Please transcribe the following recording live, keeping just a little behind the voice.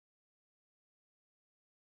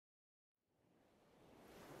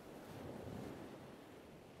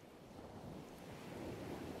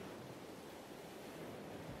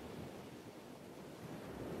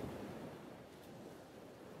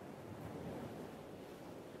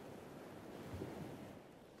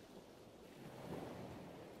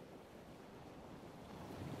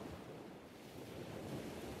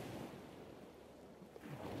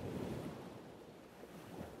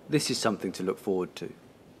This is something to look forward to.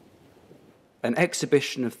 An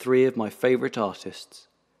exhibition of 3 of my favourite artists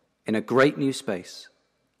in a great new space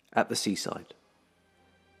at the seaside.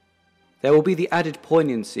 There will be the added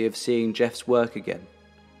poignancy of seeing Geoff's work again,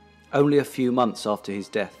 only a few months after his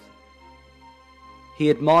death. He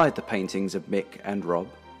admired the paintings of Mick and Rob,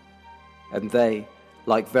 and they,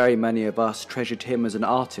 like very many of us, treasured him as an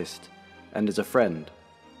artist and as a friend.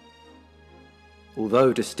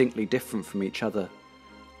 Although distinctly different from each other,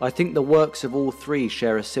 I think the works of all 3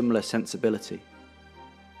 share a similar sensibility.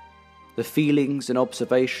 The feelings and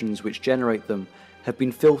observations which generate them have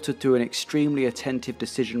been filtered through an extremely attentive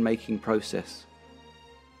decision-making process.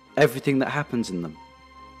 Everything that happens in them,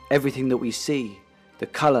 everything that we see, the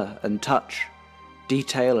colour and touch,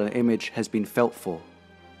 detail and image has been felt for.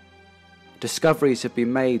 Discoveries have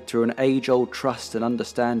been made through an age-old trust and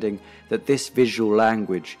understanding that this visual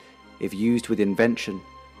language, if used with invention,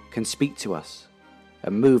 can speak to us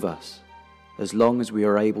and move us as long as we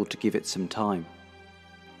are able to give it some time.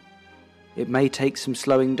 It may take some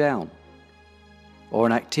slowing down, or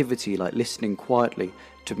an activity like listening quietly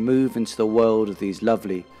to move into the world of these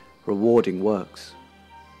lovely, rewarding works.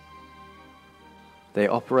 They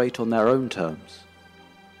operate on their own terms,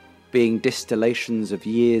 being distillations of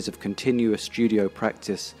years of continuous studio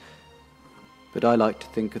practice, but I like to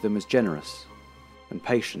think of them as generous and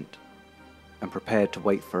patient and prepared to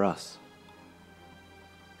wait for us.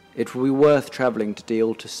 It will be worth travelling to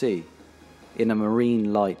Deal to see, in a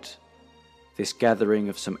marine light, this gathering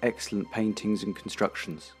of some excellent paintings and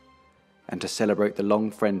constructions, and to celebrate the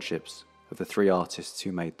long friendships of the 3 artists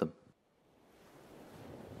who made them.